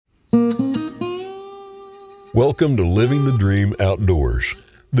Welcome to Living the Dream Outdoors,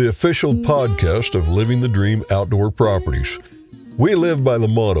 the official podcast of Living the Dream Outdoor Properties. We live by the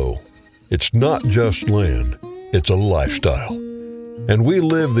motto, it's not just land, it's a lifestyle. And we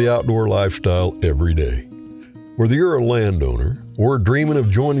live the outdoor lifestyle every day. Whether you're a landowner or dreaming of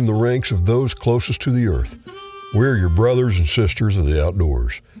joining the ranks of those closest to the earth, we're your brothers and sisters of the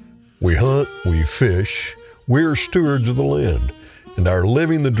outdoors. We hunt, we fish, we're stewards of the land. And our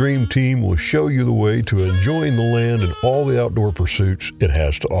Living the Dream team will show you the way to enjoying the land and all the outdoor pursuits it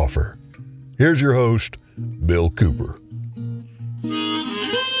has to offer. Here's your host, Bill Cooper.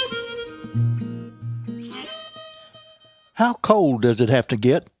 How cold does it have to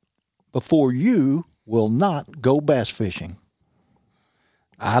get before you will not go bass fishing?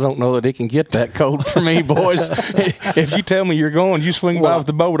 I don't know that it can get that cold for me, boys. If you tell me you're going, you swing by with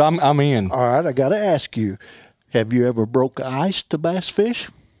the boat, I'm in. All right, I got to ask you. Have you ever broke ice to bass fish?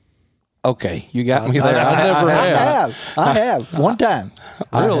 Okay, you got me there. I have. One time.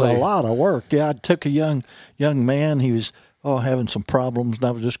 Really? It was a lot of work. Yeah, I took a young man. He was having some problems, and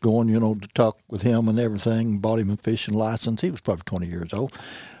I was just going, to talk with him and everything. Bought him a fishing license. He was probably 20 years old.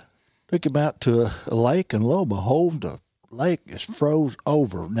 Took him out to a lake, and lo and behold, the lake is froze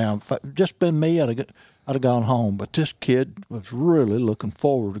over. Now, if it just been me, I'd have gone home. But this kid was really looking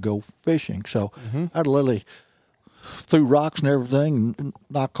forward to go fishing. So I'd literally threw rocks and everything and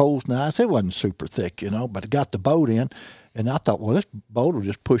knocked holes in the ice. It wasn't super thick, but I got the boat in, and I thought, well, this boat will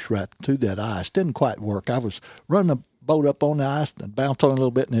just push right through that ice. Didn't quite work. I was running the boat up on the ice and bounce on it a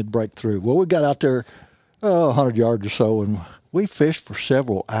little bit, and it'd break through. Well, we got out there 100 yards or so, and we fished for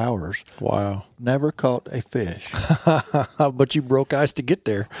several hours. Wow. Never caught a fish. But you broke ice to get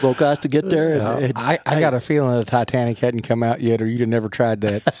there. Broke ice to get there. I got a feeling the Titanic hadn't come out yet, or you'd have never tried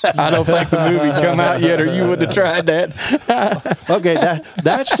that. I don't think the movie come out yet, or you wouldn't have tried that. Okay,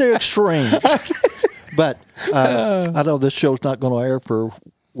 that's the extreme. But I know this show's not going to air for a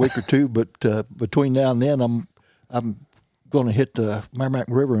week or two, but between now and then, I'm going to hit the Merrimack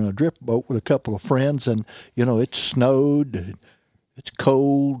River in a drift boat with a couple of friends, and it snowed, it's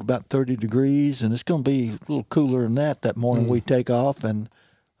cold, about 30 degrees, and it's going to be a little cooler than that morning we take off, and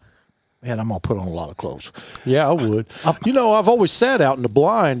man, I'm going to put on a lot of clothes. Yeah, I would. I've always sat out in the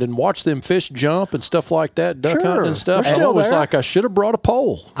blind and watched them fish jump and stuff like that, duck hunting and stuff. They're And still it was there. like I should have brought a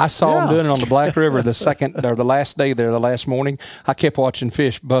pole. I saw them doing it on the Black River the last day there, the last morning. I kept watching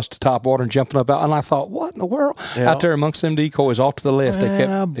fish bust to top water and jumping up out, and I thought, what in the world? Yeah. Out there amongst them decoys off to the left. They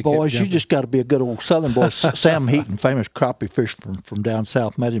kept boys, you jumping. just got to be a good old Southern boy. Sam Heaton, famous crappie fish from down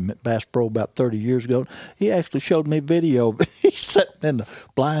south, met him at Bass Pro about 30 years ago. He actually showed me video. He's sitting in the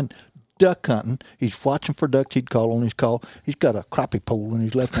blind duck hunting. He's watching for ducks. He'd call on his call. He's got a crappie pole in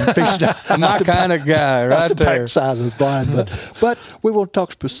his left hand fishing. My kind of guy, right the there. back side of the blind. But we want to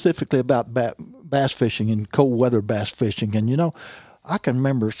talk specifically about bass fishing and cold weather bass fishing. And I can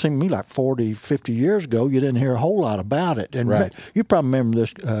remember seeing me like 40, 50 years ago. You didn't hear a whole lot about it. And Right. you probably remember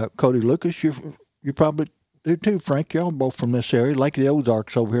this, Cody Lucas. You probably do too, Frank. You're all both from this area, Lake of the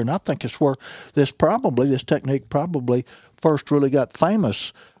Ozarks over here. And I think it's where this technique probably first really got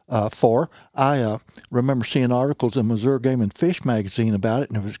famous for. I remember seeing articles in Missouri Game and Fish magazine about it,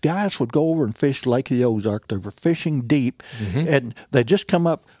 and there was guys would go over and fish Lake of the Ozark. They were fishing deep, and they just come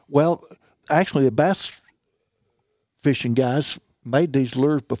up. Well, actually, the bass fishing guys made these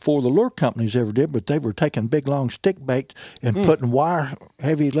lures before the lure companies ever did, but they were taking big, long stick baits and putting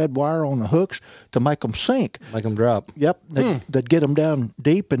heavy lead wire on the hooks to make them sink. Make them drop. Yep. They'd get them down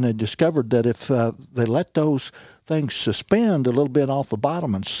deep, and they discovered that if they let those things suspend a little bit off the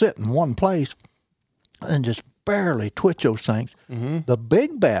bottom and sit in one place and just barely twitch those things, the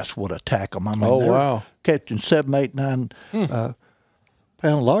big bass would attack them. I mean, they were catching 7, 8, 9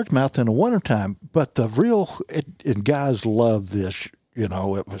 pound largemouth in the wintertime. But and guys love this, it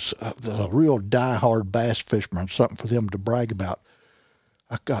was a real diehard bass fisherman, something for them to brag about.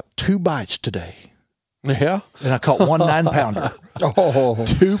 I got 2 bites today. Yeah. And I caught 1 9-pounder. Oh,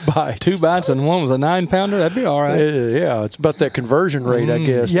 2 bites. 2 bites and one was a 9-pounder. That'd be all right. Yeah, it's about that conversion rate, I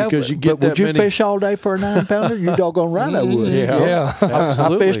guess, because you get but that would you many. fish all day for a 9-pounder? You doggone right I would. Yeah,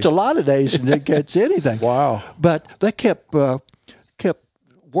 absolutely. I fished a lot of days and didn't catch anything. Wow. But they kept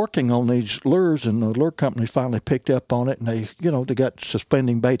working on these lures, and the lure companies finally picked up on it, and they got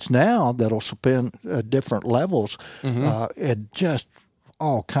suspending baits now that'll suspend at different levels, and just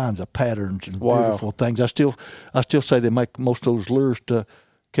all kinds of patterns and beautiful things. I still say they make most of those lures to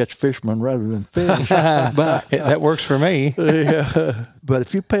catch fishermen rather than fish. But that works for me. Yeah. But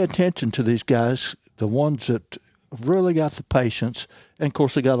if you pay attention to these guys, the ones that really got the patience, and of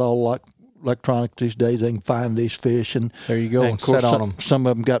course they got all electronic these days. They can find these fish, and there you go, and of course, set on them. Some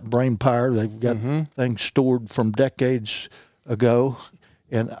of them got brain power. They've got things stored from decades ago.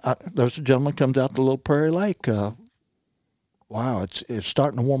 And there's a gentleman comes out to Little Prairie Lake. Wow, it's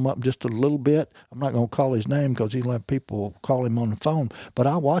starting to warm up just a little bit. I'm not going to call his name because he'll have people call him on the phone. But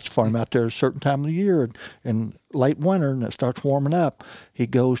I watch for him out there at a certain time of the year in late winter, and it starts warming up. He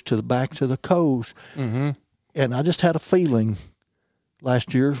goes to the backs of the coves. And I just had a feeling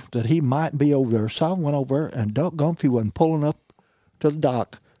last year that he might be over there. So I went over, and doggone if he wasn't pulling up to the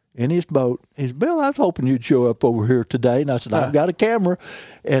dock in his boat. He said, Bill, I was hoping you'd show up over here today. And I said, I've got a camera.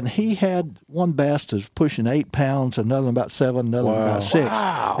 And he had one bass that's pushing 8 pounds, another one about 7, another one about 6.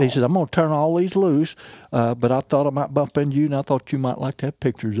 Wow. He said, I'm going to turn all these loose, but I thought I might bump into you, and I thought you might like to have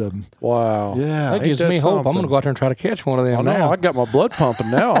pictures of them. Wow. Yeah. That gives me hope. I'm going to go out there and try to catch one of them now. I got my blood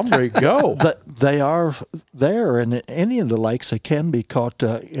pumping now. I'm ready to go. They are there, and in any of the lakes, they can be caught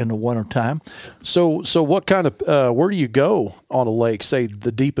in the wintertime. So what kind of where do you go on a lake? Say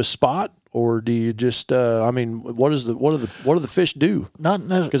the deepest spot, or do you just? What do the fish do? Not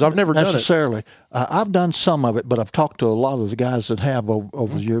because I've never necessarily. done it. I've done some of it, but I've talked to a lot of the guys that have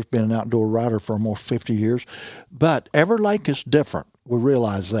over the years. Been an outdoor rider for almost 50 years, but every lake is different. We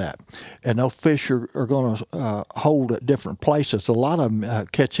realize that, and those fish are going to hold at different places. A lot of them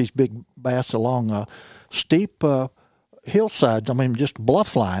catch these big bass along steep hillsides. I mean, just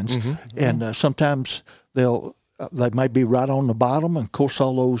bluff lines, and sometimes they may be right on the bottom, and of course,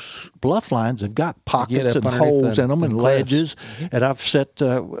 all those bluff lines have got pockets and holes in them and ledges. And I've sat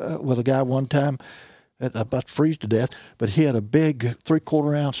with a guy one time, about to freeze to death, but he had a big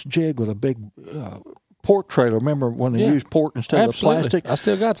 3/4 ounce jig with a big pork trailer. Remember when they used pork instead of plastic? I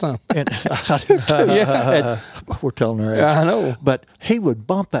still got some. And I do too. And we're telling her age. Yeah, I know. But he would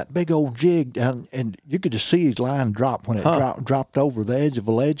bump that big old jig down, and you could just see his line drop when it dropped over the edge of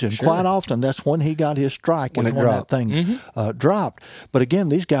a ledge. And quite often, that's when he got his strike, when that thing dropped. But again,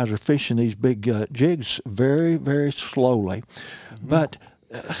 these guys are fishing these big jigs very, very slowly. But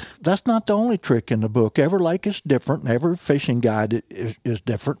that's not the only trick in the book. Every lake is different, and every fishing guide is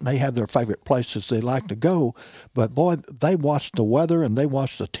different, and they have their favorite places they like to go. But, boy, they watch the weather and they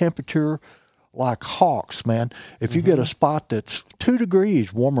watch the temperature like hawks, man. If you get a spot that's 2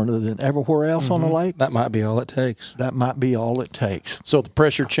 degrees warmer than everywhere else on the lake, that might be all it takes. That might be all it takes. So the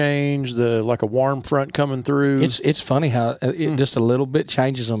pressure change, like a warm front coming through. It's funny how it just a little bit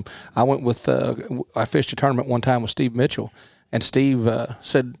changes them. I went with I fished a tournament one time with Steve Mitchell. And Steve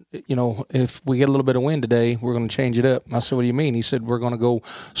said, if we get a little bit of wind today, we're going to change it up. I said, what do you mean? He said, we're going to go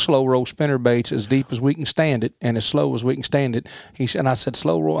slow roll spinner baits as deep as we can stand it and as slow as we can stand it. And I said,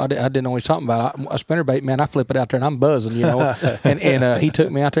 slow roll? I didn't know what he was talking about. A spinner bait, man, I flip it out there and I'm buzzing, and he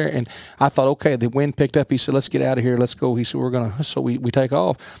took me out there, and I thought, okay, the wind picked up. He said, let's get out of here. Let's go. He said, so we take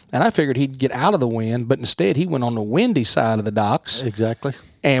off. And I figured he'd get out of the wind, but instead he went on the windy side of the docks. Exactly.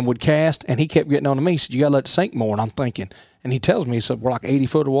 And would cast, and he kept getting on to me. He said, you got to let it sink more. And I'm thinking, and he tells me, he said, we're like 80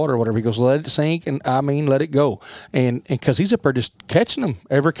 foot of water or whatever. He goes, let it sink, and let it go. And because he's up there just catching them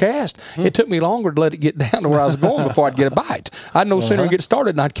every cast. It took me longer to let it get down to where I was going before I'd get a bite. I'd no sooner get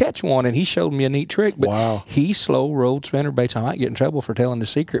started and I'd catch one, and he showed me a neat trick. But he slow rolled spinner baits. I might get in trouble for telling the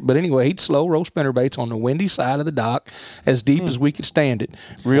secret. But anyway, he'd slow roll spinner baits on the windy side of the dock as deep as we could stand it,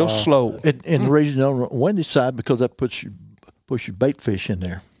 real slow. And the reason on the windy side, because that puts your bait fish in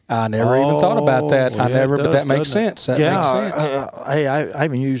there. I never even thought about that. But that makes sense. That makes sense. I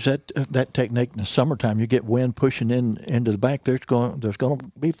even use that technique in the summertime. You get wind pushing into the bank. There's going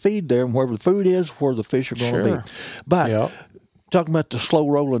to be feed there, and wherever the food is, where the fish are going to be. But talking about the slow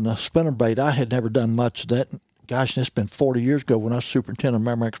rolling the spinner bait, I had never done much of that. Gosh, it's been 40 years ago when I was superintendent of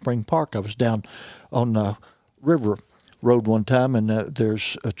Merrimack Spring Park. I was down on the river road one time, and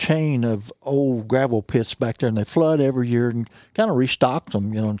there's a chain of old gravel pits back there, and they flood every year and kind of restock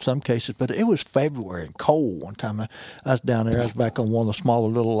them, in some cases. But it was February and cold one time. I was down there. I was back on one of the smaller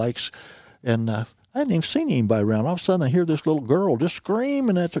little lakes, and I hadn't even seen anybody around. All of a sudden, I hear this little girl just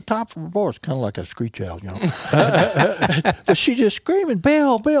screaming at the top of her voice, kind of like a screech owl, But she just screaming,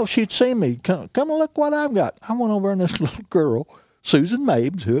 Bill. She'd seen me. Come and look what I've got. I went over, and this little girl, Susan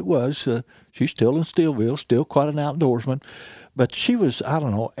Mabes, who it was, she's still in Steelville, still quite an outdoorsman. But she was,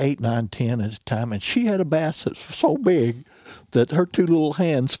 8, 9, 10 at the time, and she had a bass that was so big that her 2 little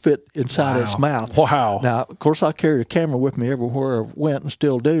hands fit inside its mouth. Wow. Now, of course, I carried a camera with me everywhere I went and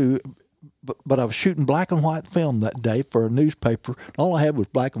still do. but I was shooting black and white film that day for a newspaper. All I had was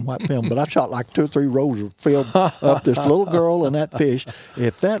black and white film, but I shot like 2 or 3 rows of film of this little girl and that fish.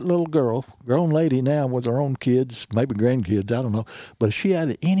 If that little girl, grown lady now with her own kids, maybe grandkids, I don't know, but if she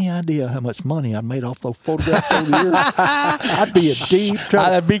had any idea how much money I made off those photographs over the years, I'd be in deep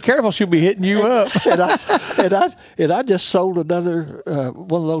trouble. I'd be careful; she'll be hitting you up. and I just sold another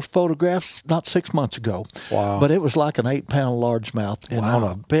one of those photographs not 6 months ago. Wow! But it was like an 8-pound largemouth, and on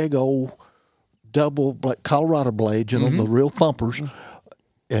a big old double like Colorado blades, the real thumpers.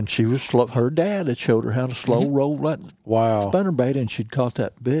 And she was her dad had showed her how to slow roll that spinnerbait, and she'd caught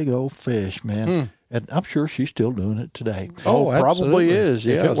that big old fish, man. And I'm sure she's still doing it today. Oh, probably is.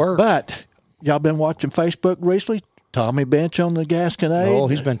 Yeah, if it works. But y'all been watching Facebook recently? Tommy Bench on the Gasconade. Oh,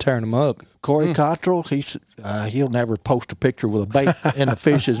 he's been tearing them up. Corey Cottrell, he'll never post a picture with a bait in the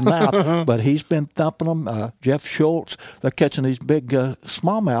fish's mouth, but he's been thumping them. Jeff Schultz, they're catching these big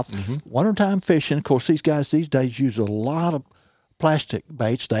smallmouth. Wintertime fishing, of course, these guys these days use a lot of plastic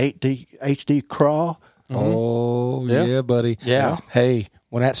baits, the HD craw. Oh, yeah, buddy. Yeah. Hey,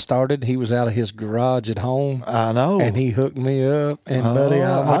 when that started, he was out of his garage at home. I know. And he hooked me up. And, buddy,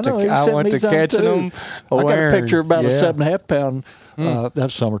 I went to me catching them. I got a picture of about a 7.5 pound.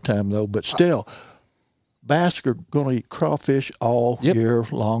 That's summertime, though. But still, bass are going to eat crawfish all year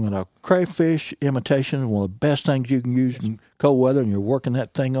long. And a crayfish imitation is one of the best things you can use in cold weather, and you're working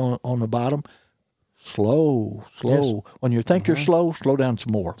that thing on the bottom. Slow. Yes. When you think you're slow down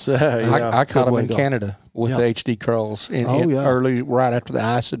some more. I caught them in Canada with the HD crawls early, right after the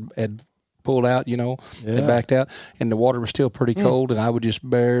ice had pulled out, they backed out, and the water was still pretty cold, and I would just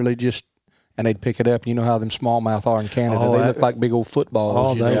barely and they'd pick it up. You know how them smallmouth are in Canada. They look like big old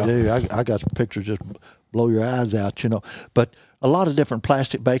footballs. Oh, they do. I got some pictures just blow your eyes out, But a lot of different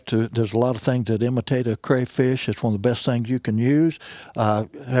plastic baits. There's a lot of things that imitate a crayfish. It's one of the best things you can use.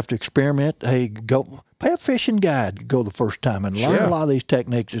 Have to experiment. Hey, go pay a fishing guide. Go the first time and learn a lot of these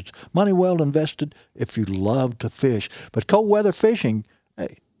techniques. It's money well invested if you love to fish. But cold weather fishing,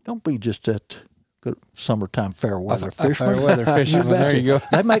 hey, don't be just that good summertime fair weather fisherman. Fair weather fisherman. There you go.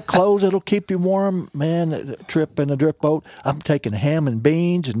 They make clothes that'll keep you warm, man. Trip in a drip boat. I'm taking ham and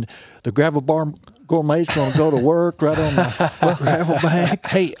beans, and the gravel bar gourmet's going to go to work right on the gravel bank.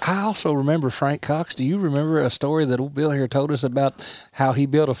 Hey, I also remember Frank Cox. Do you remember a story that old Bill here told us about how he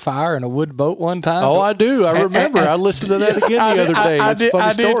built a fire in a wood boat one time? Oh, I do. I remember. I listened to that again the other day. That's a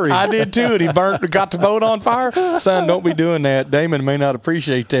funny story. I did too, and he got the boat on fire. Son, don't be doing that. Damon may not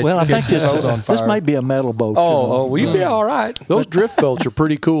appreciate that. Well, I think this might be a metal boat. We'd be all right. Those drift boats are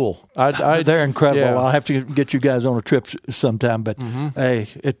pretty cool. They're incredible. Yeah. I'll have to get you guys on a trip sometime, but hey,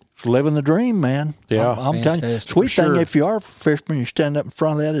 it's living the dream, man. Yeah, I'm telling you, sweet thing if you are a fisherman, you stand up in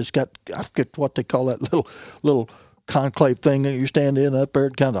front of that. It's got, I forget what they call that little conclave thing that you stand in up there.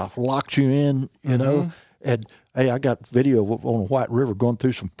 It kind of locks you in, you know. And hey, I got video on the White River going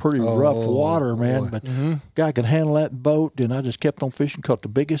through some pretty rough water, man. But guy could handle that boat, and I just kept on fishing, caught the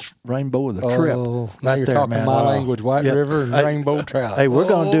biggest rainbow of the trip. Now you're talking my language, White River and rainbow trout. Hey, we're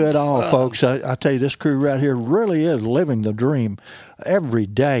going to do it all, folks. I tell you, this crew right here really is living the dream every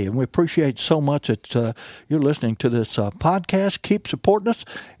day, and we appreciate so much that you're listening to this podcast. Keep supporting us,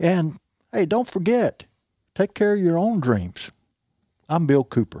 and hey, don't forget, take care of your own dreams. I'm Bill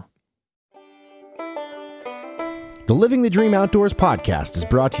Cooper. The Living the Dream Outdoors podcast is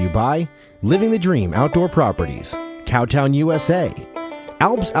brought to you by Living the Dream Outdoor Properties, Cowtown, USA,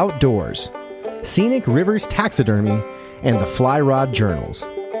 Alps Outdoors, Scenic Rivers Taxidermy, and the Fly Rod Journals.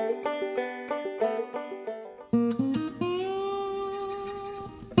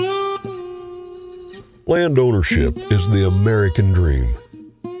 Land ownership is the American dream.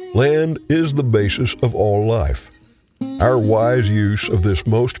 Land is the basis of all life. Our wise use of this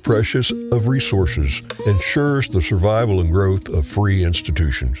most precious of resources ensures the survival and growth of free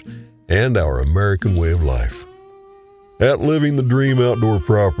institutions and our American way of life. At Living the Dream Outdoor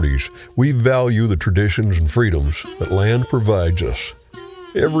Properties, we value the traditions and freedoms that land provides us.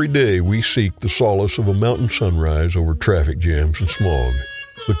 Every day we seek the solace of a mountain sunrise over traffic jams and smog,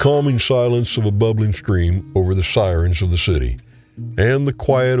 the calming silence of a bubbling stream over the sirens of the city, and the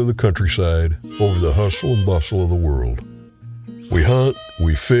quiet of the countryside over the hustle and bustle of the world. We hunt,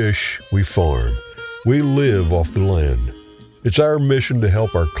 we fish, we farm. We live off the land. It's our mission to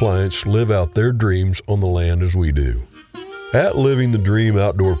help our clients live out their dreams on the land as we do. At Living the Dream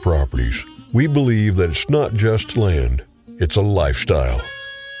Outdoor Properties, we believe that it's not just land, it's a lifestyle.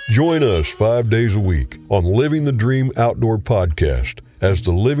 Join us 5 days a week on Living the Dream Outdoor Podcast as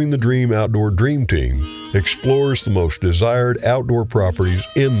the Living the Dream Outdoor Dream Team explores the most desired outdoor properties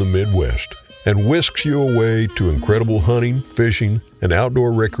in the Midwest and whisks you away to incredible hunting, fishing, and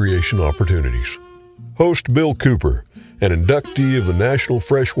outdoor recreation opportunities. Host Bill Cooper, an inductee of the National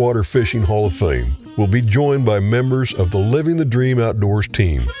Freshwater Fishing Hall of Fame, will be joined by members of the Living the Dream Outdoors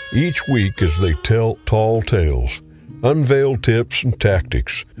team each week as they tell tall tales, unveil tips and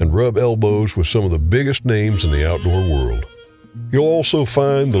tactics, and rub elbows with some of the biggest names in the outdoor world. You'll also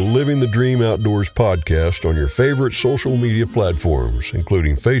find the Living the Dream Outdoors podcast on your favorite social media platforms,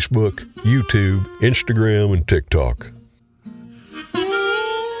 including Facebook, YouTube, Instagram, and TikTok.